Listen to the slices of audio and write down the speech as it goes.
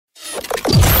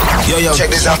Yo, check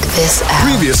this out.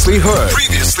 Previously heard.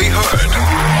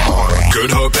 Good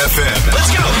Hope FM.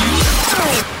 Let's go.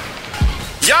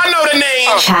 Y'all know the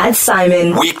name. Chad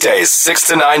Simon. Weekdays 6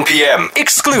 to 9 p.m.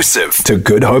 Exclusive to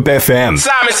Good Hope FM.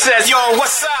 Simon says, yo,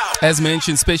 what's up? As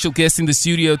mentioned, special guest in the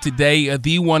studio today,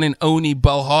 the one and only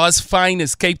Balha's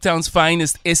finest, Cape Town's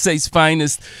finest, SA's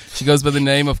finest. She goes by the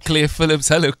name of Claire Phillips.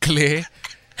 Hello, Claire.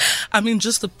 I mean,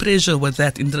 just the pressure with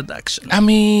that introduction. I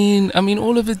mean,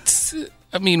 all of it's.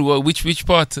 Well, which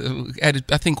part?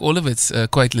 I think all of it's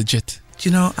quite legit.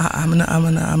 You know, I'm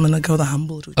gonna go the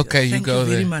humble route. Okay, Thank you go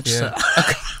very there. much, Yeah. sir.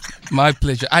 Okay. My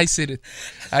pleasure. I said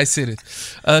it.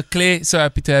 Claire, so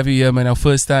happy to have you here, man. Our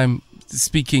first time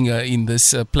speaking in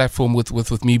this platform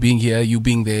with me being here, you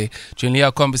being there. Generally,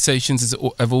 our conversations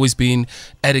have always been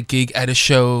at a gig, at a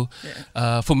show,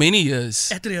 for many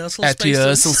years. At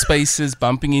rehearsal spaces,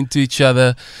 bumping into each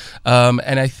other.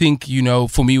 And I think, you know,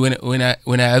 for me, when I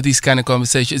have these kind of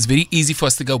conversations, it's very easy for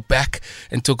us to go back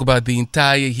and talk about the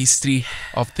entire history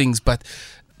of things. But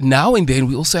now and then,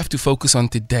 we also have to focus on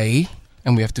today,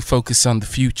 and we have to focus on the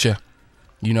future.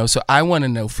 You know, so I want to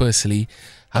know, firstly,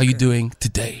 how you doing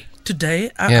today? Today,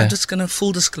 I'm just gonna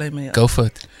full disclaimer here. Go for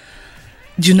it.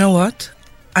 Do you know what?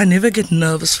 I never get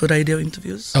nervous for radio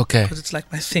interviews. Okay. Because it's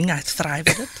like my thing. I thrive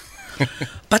at it.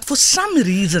 But for some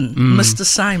reason, Mr.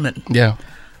 Simon,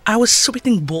 I was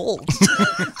sweating balls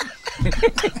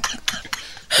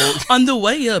on the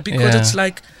way here because it's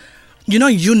like, you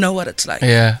know what it's like.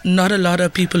 Yeah. Not a lot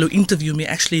of people who interview me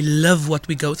actually live what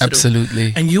we go through.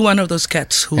 Absolutely. And you're one of those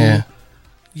cats who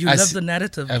you love the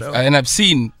narrative, bro. I've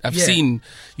seen,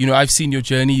 you know, I've seen your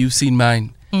journey. You've seen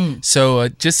mine. So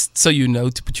just so you know,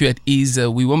 to put you at ease,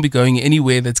 we won't be going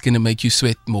anywhere that's going to make you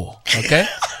sweat more. Okay.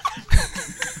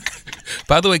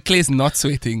 By the way, Claire's not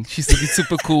sweating. She's looking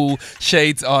super cool,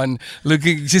 shades on,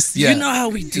 looking just, You know how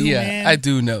we do, man. I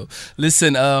do know.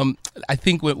 Listen, I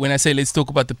think when I say let's talk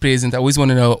about the present, I always want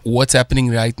to know what's happening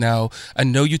right now. I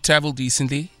know you traveled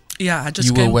recently. Yeah, I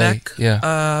just came back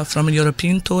from a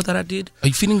European tour that I did. Are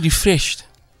you feeling refreshed?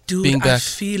 Dude, being back? I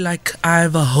feel like I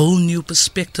have a whole new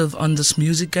perspective on this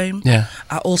music game. Yeah.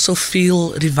 I also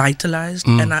feel revitalized.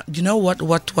 And you know what?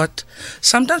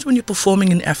 Sometimes when you're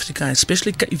performing in Africa,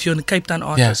 especially if you're a Cape Town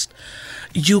artist,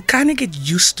 you kind of get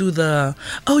used to the,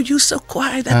 oh, you're so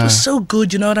quiet, that was so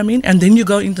good, you know what I mean? And then you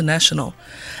go international.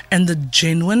 And the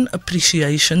genuine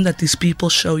appreciation that these people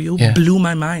show you blew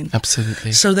my mind.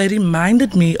 Absolutely. So they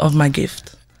reminded me of my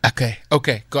gift. Okay,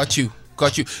 got you.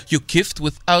 Your gift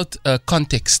without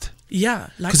context. Yeah.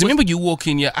 Because remember, you walk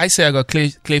in here, I say I got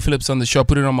Claire Phillips on the show,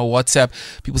 put it on my WhatsApp.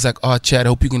 People's like, oh, Chad, I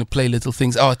hope you're going to play Little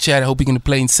Things. Oh, Chad, I hope you're going to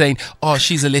play Insane. Oh,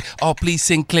 she's oh, please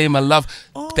sing Claire, my love.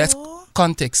 That's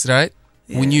context, right?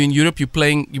 Yeah. When you're in Europe, you're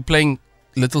playing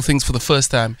Little Things for the first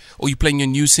time, or you're playing your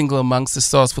new single Amongst the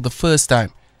Stars for the first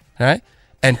time, right?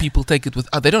 And people take it with,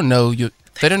 they don't know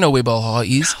they don't know where Balha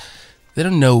is. No. They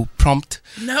don't know Prompt.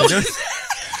 No.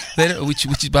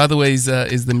 Which by the way is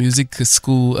the music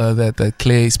school that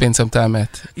Claire spent some time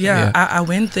at. Yeah. I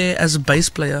went there as a bass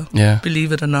player. Yeah.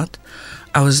 Believe it or not,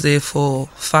 I was there for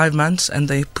 5 months, and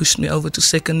they pushed me over to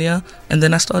second year, and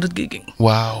then I started gigging.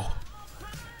 Wow.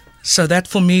 So that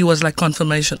for me was like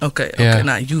confirmation. Okay,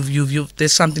 now you've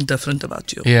there's something different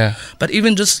about you. Yeah. But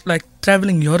even just like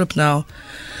traveling Europe now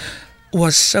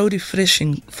was so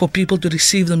refreshing for people to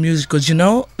receive the music, because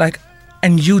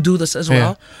and you do this as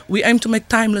well. We aim to make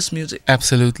timeless music.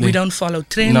 Absolutely. We don't follow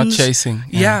trends. Not chasing.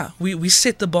 Yeah, we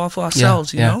set the bar for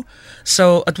ourselves, you know.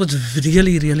 So it was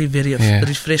really, really very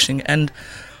refreshing. And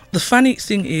the funny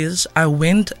thing is, I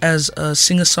went as a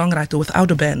singer-songwriter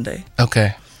without a band day.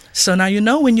 Okay. So now,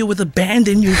 when you're with a band,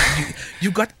 and you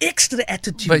got extra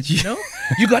attitude, but you know?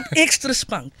 You got extra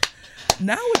spunk.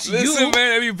 Now it's Listen,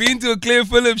 man, have you been to a Claire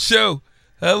Phillips show?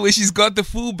 Where she's got the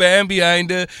full band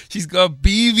behind her, she's got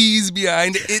BVs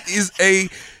behind her. It is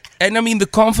and I mean, the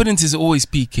confidence is always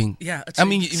peaking. Yeah, if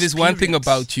there's one thing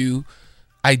about you,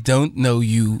 I don't know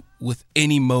you with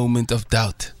any moment of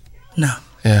doubt. No.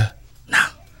 Yeah. No.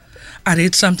 I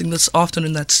read something this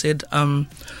afternoon that said,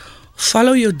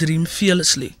 follow your dream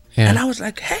fearlessly. Yeah. And I was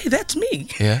like, hey, that's me.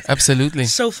 Yeah, absolutely.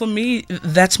 So for me,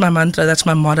 that's my mantra, that's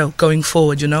my motto going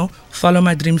forward, Follow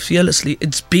my dream fearlessly.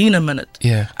 It's been a minute.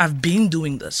 Yeah. I've been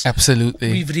doing this.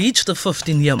 Absolutely. We've reached the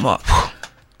 15-year mark.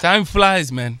 Time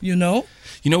flies, man.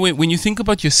 When you think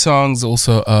about your songs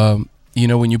also,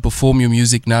 when you perform your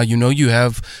music now, you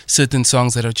have certain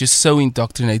songs that are just so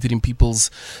indoctrinated in people's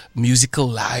musical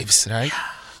lives, right?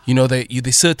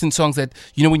 There's certain songs that,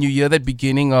 when you hear that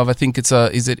beginning of, I think it's,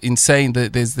 is it Insane?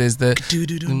 There's the... You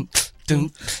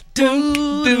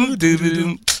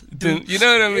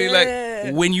know what I mean? Like,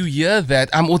 when you hear that,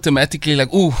 I'm automatically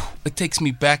like, ooh, it takes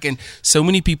me back. And so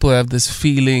many people have this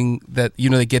feeling that,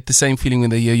 they get the same feeling when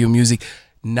they hear your music.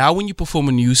 Now when you perform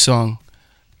a new song,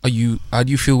 how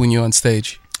do you feel when you're on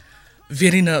stage?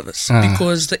 Very nervous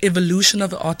because the evolution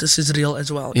of the artist is real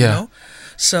as well, you know?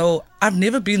 So I've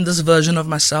never been this version of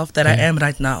myself that I am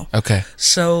right now. Okay.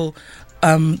 So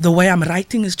the way I'm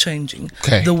writing is changing.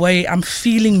 Okay. The way I'm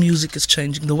feeling music is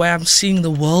changing. The way I'm seeing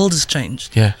the world has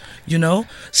changed. Yeah.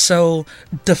 So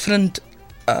different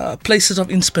places of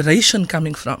inspiration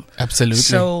coming from. Absolutely.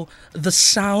 So the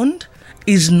sound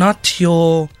is not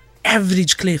your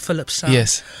average Clay Phillips sound.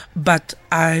 Yes. But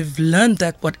I've learned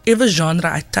that whatever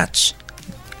genre I touch,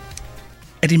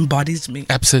 it embodies me.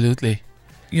 Absolutely.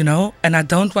 And I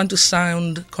don't want to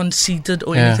sound conceited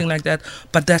or anything like that,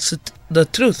 but that's the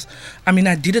truth. I mean,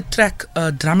 I did a track,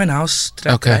 a drum and house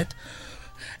track, right?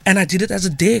 And I did it as a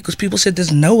dare because people said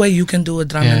there's no way you can do a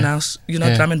drum and house,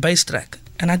 drum and bass track.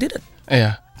 And I did it.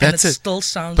 Yeah. That's and it still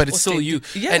sounds but it's authentic.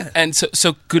 still you. Yeah. And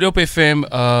so Good Hope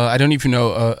FM, I don't know if you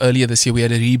know, earlier this year we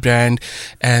had a rebrand,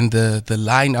 and the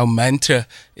line, our mantra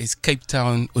is Cape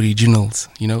Town Originals.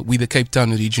 We the Cape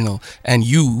Town Original. And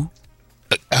you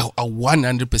are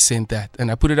 100% that.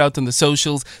 And I put it out on the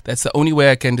socials. That's the only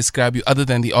way I can describe you, other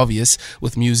than the obvious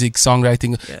with music,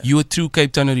 songwriting. Yeah. You're a true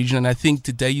Cape Town Original. And I think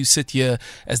today you sit here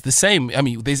as the same. I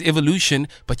mean, there's evolution,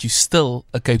 but you're still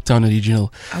a Cape Town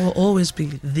Original. I will always be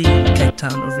the Cape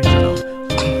Town Original.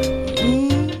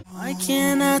 Why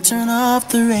can't I turn off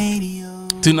the radio?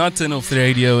 Do not turn off the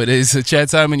radio. It is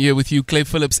Chad Simon here with you. Clay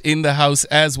Phillips in the house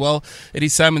as well. It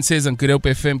is Simon Says on Good Hope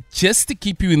FM. Just to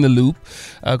keep you in the loop,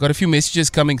 got a few messages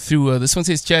coming through. This one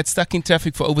says, Chad, stuck in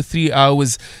traffic for over 3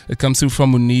 hours. It comes through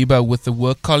from Muniba with the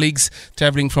work colleagues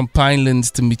traveling from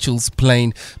Pinelands to Mitchell's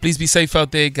Plain. Please be safe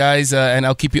out there, guys, and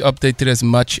I'll keep you updated as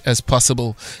much as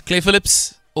possible. Clay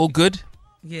Phillips, all good?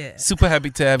 Yeah. Super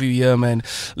happy to have you here, man.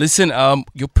 Listen,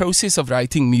 your process of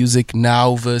writing music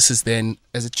now versus then,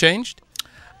 has it changed?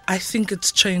 I think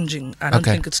it's changing. I don't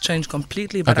think it's changed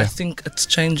completely, but I think it's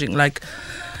changing. Like,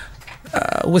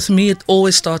 with me, it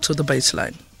always starts with the bass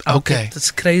line. I'll get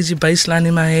this crazy bass line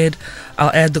in my head.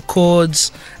 I'll add the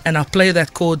chords, and I'll play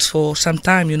that chords for some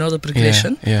time, the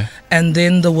progression. Yeah. And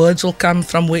then the words will come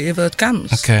from wherever it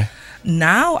comes. Okay.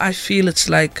 Now I feel it's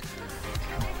like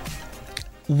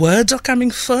words are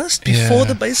coming first before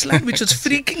the bass line, which is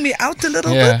freaking me out a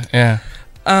little bit. Yeah.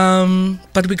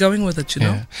 But we're going with it,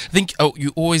 know. I think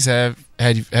you always have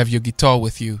your guitar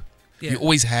with you. You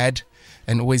always had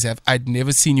and always have. I'd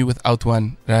never seen you without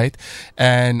one, right?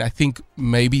 And I think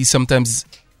maybe sometimes,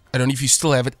 I don't know if you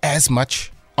still have it as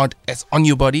much on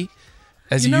your body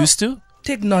as you used to.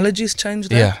 Technology's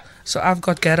changed that. Yeah. So I've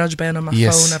got GarageBand on my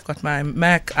phone. I've got my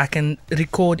Mac. I can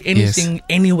record anything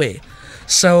anywhere.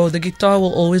 So the guitar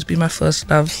will always be my first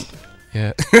love.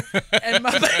 Yeah. And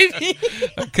my baby.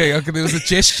 Okay. There was a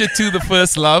gesture to the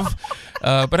first love.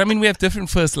 But I mean, we have different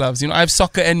first loves. I have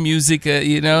soccer and music,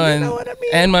 and know what I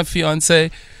mean? And my fiance.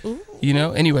 Ooh.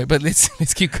 Anyway, but let's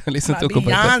keep going. Let's not talk about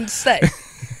that.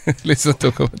 Let's not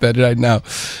talk about that right now.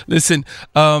 Listen,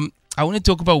 I want to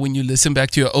talk about when you listen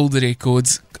back to your older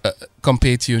records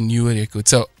compared to your newer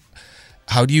records. So,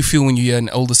 how do you feel when you hear an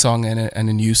older song and a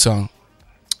new song?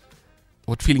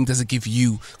 What feeling does it give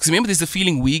you? Because remember, there's the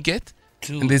feeling we get,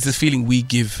 and there's the feeling we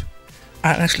give.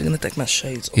 I'm actually going to take my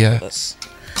shades off of this.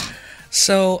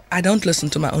 So I don't listen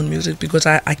to my own music because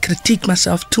I critique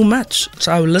myself too much.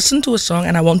 So I will listen to a song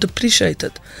and I won't appreciate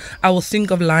it. I will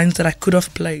think of lines that I could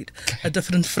have played, a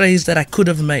different phrase that I could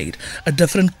have made, a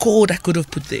different chord I could have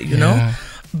put there, you know?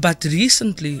 But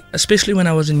recently, especially when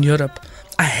I was in Europe,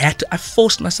 I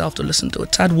forced myself to listen to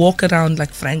it. So I'd walk around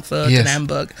like Frankfurt and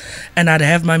Hamburg, and I'd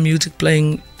have my music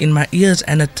playing in my ears,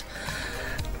 and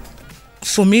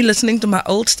for me, listening to my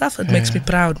old stuff, it makes me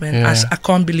proud, man. I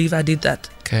can't believe I did that.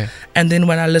 Okay. And then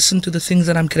when I listen to the things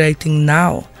that I'm creating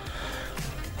now,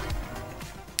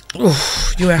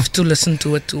 you have to listen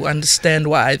to it to understand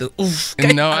why.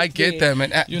 No, I get that,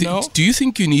 man. Do you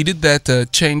think you needed that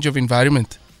change of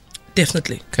environment?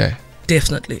 Definitely. Okay.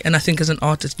 Definitely. And I think as an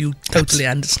artist, you totally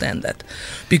understand that,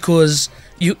 because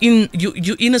you're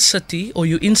in a city or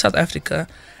you're in South Africa,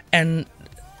 and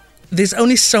there's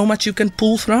only so much you can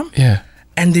pull from. Yeah.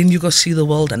 And then you go see the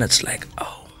world, and it's like,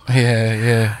 oh.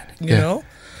 Yeah. You know?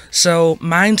 So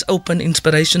mind's open,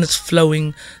 inspiration is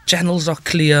flowing, channels are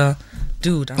clear.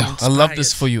 Dude, I love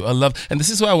this for you. And this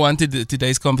is why I wanted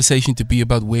today's conversation to be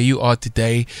about where you are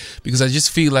today, because I just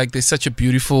feel like there's such a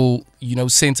beautiful,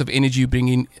 sense of energy you bring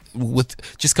in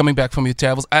with just coming back from your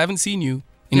travels. I haven't seen you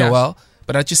in a while,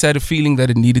 but I just had a feeling that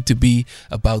it needed to be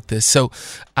about this. So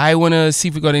I want to see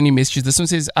if we got any messages. This one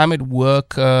says, I'm at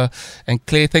work, and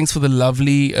Claire, thanks for the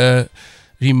lovely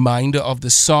reminder of the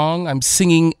song. I'm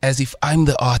singing as if I'm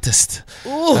the artist.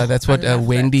 Ooh, that's what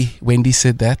Wendy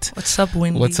said that. What's up,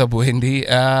 Wendy? What's up, Wendy?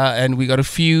 And we got a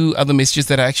few other messages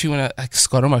that I actually I just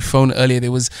got on my phone earlier. There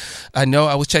was, I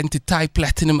was chatting to Ty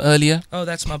Platinum earlier. Oh,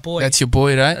 that's my boy. That's your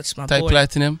boy, right? That's my Ty boy.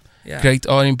 Platinum. Yeah. Great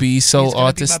R&B soul He's gonna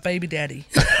artist. be my baby daddy.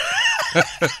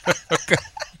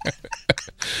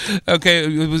 Okay,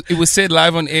 it was said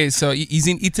live on air. So he's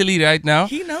in Italy right now.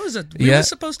 He knows it. We were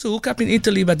supposed to hook up in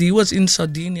Italy, but he was in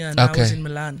Sardinia and I was in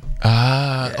Milan.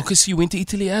 Okay, so you went to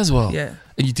Italy as well? Yeah.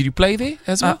 And did you play there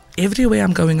as well? Everywhere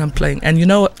I'm going, I'm playing. And you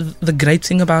know what? The great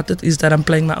thing about it is that I'm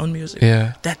playing my own music.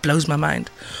 Yeah. That blows my mind.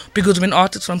 Because when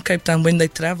artists from Cape Town, when they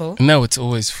travel... No, it's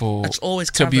always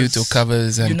tribute or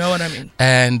covers. And, you know what I mean?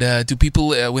 And do people,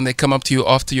 when they come up to you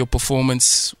after your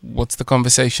performance, what's the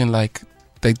conversation like?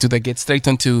 Do they get straight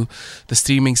onto the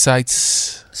streaming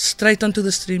sites? Straight onto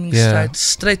the streaming sites,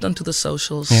 straight onto the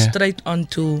socials, straight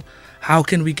onto how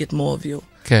can we get more of you.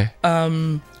 Okay.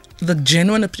 The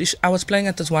genuine appreciation. I was playing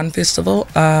at this one festival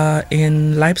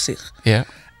in Leipzig. Yeah.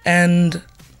 And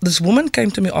this woman came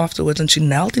to me afterwards and she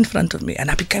knelt in front of me and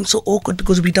I became so awkward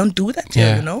because we don't do that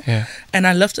here, you know? Yeah. And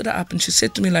I lifted her up and she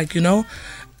said to me like,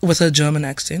 with her German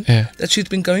accent, that she'd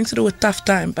been going through a tough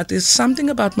time, but there's something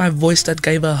about my voice that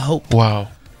gave her hope. Wow.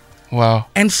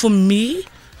 And for me,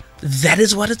 that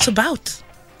is what it's about.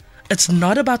 It's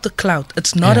not about the clout.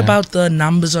 It's not about the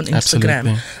numbers on Instagram.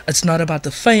 Absolutely. It's not about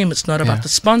the fame. It's not about the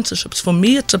sponsorships. For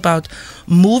me, it's about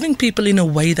moving people in a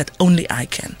way that only I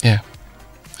can. Yeah,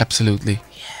 absolutely.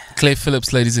 Claire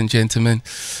Phillips, ladies and gentlemen.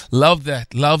 Love that.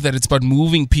 It's about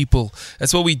moving people.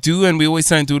 That's what we do, and we always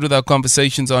try and do it with our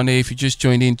conversations on air. If you just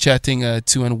joined in, chatting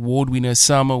to an award winner,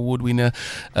 Summer Award winner,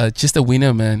 just a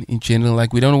winner, man, in general.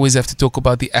 Like, we don't always have to talk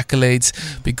about the accolades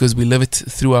because we live it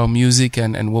through our music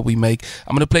and what we make.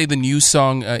 I'm going to play the new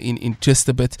song in just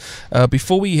a bit.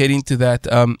 Before we head into that,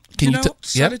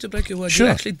 sorry to break your word. Sure.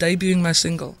 You're actually debuting my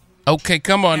single. Okay,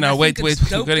 come on And now. I Wait. think it's We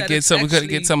dope gotta that get it's some. We gotta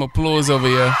actually- get some applause over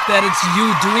here. That it's you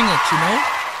doing it, you know?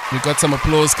 We got some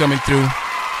applause coming through.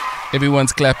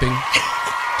 Everyone's clapping.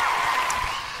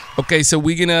 Okay, so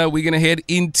we're gonna head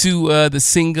into the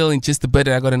single in just a bit.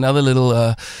 I got another little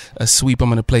a sweep I'm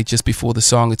gonna play just before the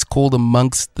song. It's called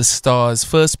Amongst the Stars.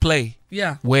 First play.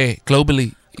 Yeah. Where?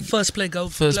 Globally. First play go.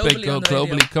 First play go on the radio.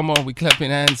 globally. Come on, we clapping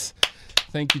hands.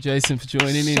 Thank you, Jason, for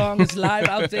joining in. Song is live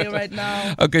out there right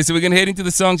now. Okay, so we're gonna head into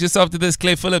the song just after this.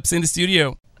 Claire Phillips in the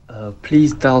studio.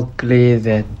 Please tell Claire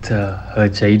that her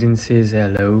Jaden says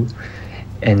hello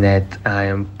and that I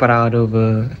am proud of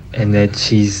her and that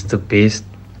she's the best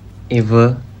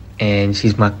ever and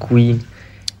she's my queen.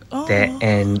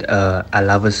 And I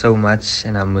love her so much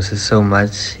and I miss her so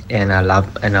much and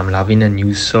I'm loving a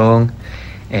new song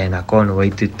and I can't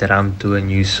wait to drum to a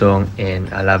new song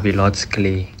and I love you lots,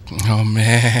 Claire. Oh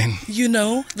man. You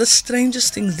know, the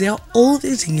strangest things, there are all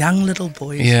these young little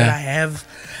boys that I have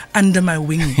under my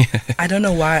wing. I don't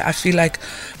know why. I feel like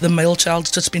the male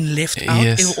child's just been left out.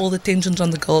 Yes. All the tension's on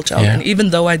the girl child. Yeah. And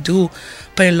even though I do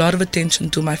pay a lot of attention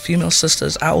to my female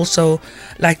sisters, I also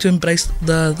like to embrace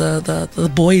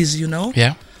the boys, you know?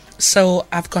 Yeah. So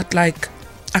I've got like,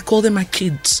 I call them my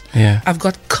kids. Yeah. I've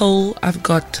got Cole, I've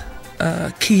got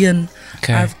Kian,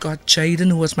 Okay. I've got Jaden,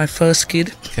 who was my first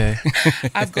kid. Okay.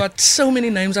 I've got so many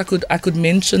names I could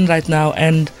mention right now,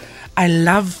 and I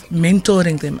love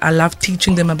mentoring them. I love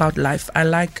teaching them about life. I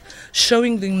like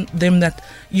showing them that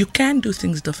you can do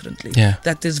things differently. Yeah.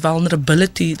 That there's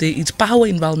vulnerability. There is power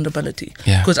in vulnerability.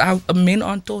 Yeah. Because our men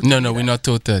aren't taught. No, we're not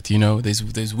taught that. You know,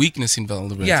 there's weakness in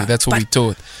vulnerability. Yeah, That's what but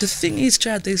we're taught. The thing is,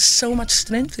 Chad, there's so much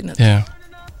strength in it. Yeah.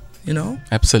 You know.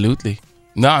 Absolutely.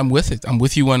 No, I'm with it. I'm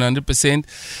with you 100%.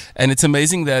 And it's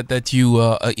amazing that you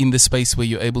are in the space where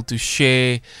you're able to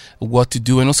share what to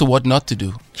do and also what not to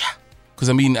do. Yeah. Because,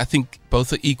 I think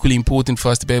both are equally important for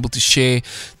us to be able to share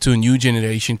to a new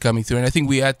generation coming through. And I think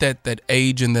we're at that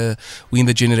age and we're in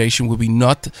the generation where we're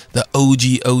not the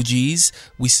OGs.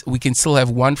 We can still have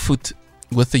one foot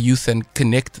with the youth and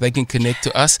connect. They can connect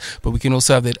to us, but we can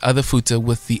also have that other footer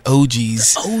with the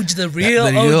OGs. The real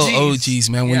OGs,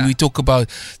 man. When we talk about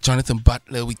Jonathan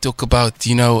Butler, we talk about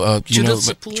Judith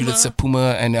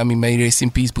Sapuma, and may rest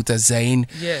in peace, Buta Zayn.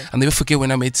 Yeah. I'll never forget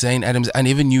when I met Zayn Adams. I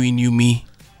never knew he knew me.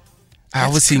 I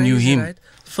obviously knew him. Right?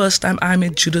 First time I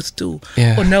met Judith too.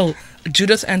 Yeah. Oh no,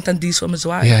 Judith and Tandiswa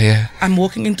Mzwai. Yeah. I'm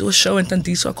walking into a show and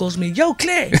Tandiswa calls me, "Yo,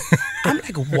 Claire." I'm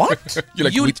like, "What?" You're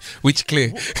like, which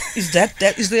Claire? Is there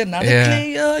another Claire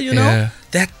here? You know? Yeah.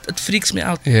 That it freaks me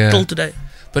out Yeah. till today.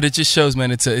 But it just shows,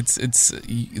 man. It's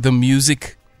the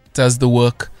music does the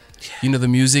work. You know, the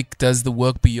music does the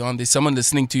work beyond. There's someone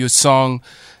listening to your song,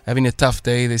 having a tough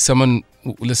day. There's someone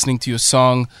listening to your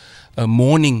song,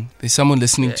 mourning. There's someone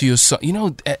listening to your song. You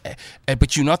know,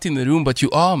 but you're not in the room, but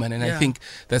you are, man. And I think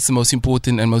that's the most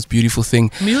important and most beautiful thing.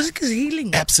 Music is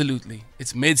healing. Absolutely.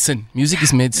 It's medicine. Music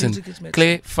is medicine. Music is medicine.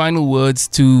 Claire, final words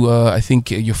to, I think,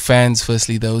 your fans,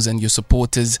 firstly, those, and your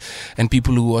supporters, and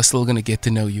people who are still going to get to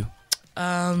know you.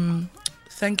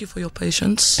 Thank you for your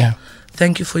patience. Yeah.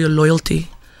 Thank you for your loyalty.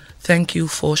 Thank you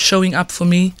for showing up for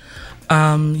me.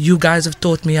 You guys have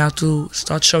taught me how to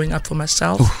start showing up for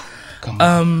myself. Ooh, come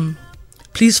on.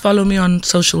 Please follow me on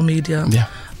social media. Yeah.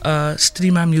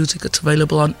 Stream my music. It's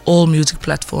available on all music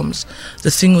platforms.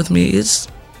 The thing with me is,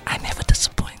 I never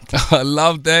disappoint. I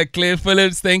love that. Claire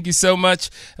Phillips, thank you so much.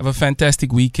 Have a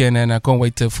fantastic weekend, and I can't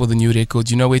wait for the new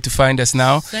record. You know where to find us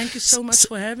now. Thank you so much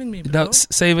for having me, bro. Now,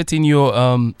 save it in your,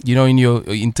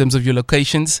 in terms of your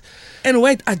locations. And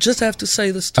wait, I just have to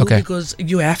say this too, because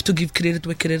you have to give credit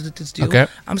where credit is due. Okay.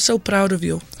 I'm so proud of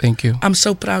you. Thank you. I'm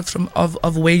so proud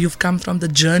of where you've come from, the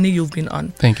journey you've been on.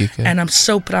 Thank you, Claire. And I'm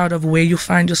so proud of where you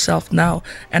find yourself now.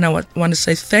 And I want to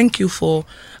say thank you for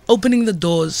opening the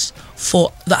doors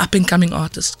for the up-and-coming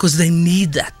artists, because they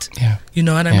need that. Yeah. You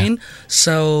know what I mean?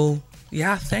 So,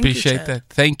 yeah, thank you. Appreciate that.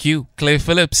 Thank you, Claire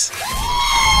Phillips. Feel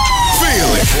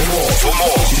it. For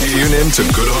more, tune in to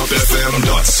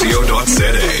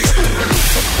goodhopefm.co.za.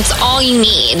 It's all you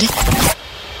need.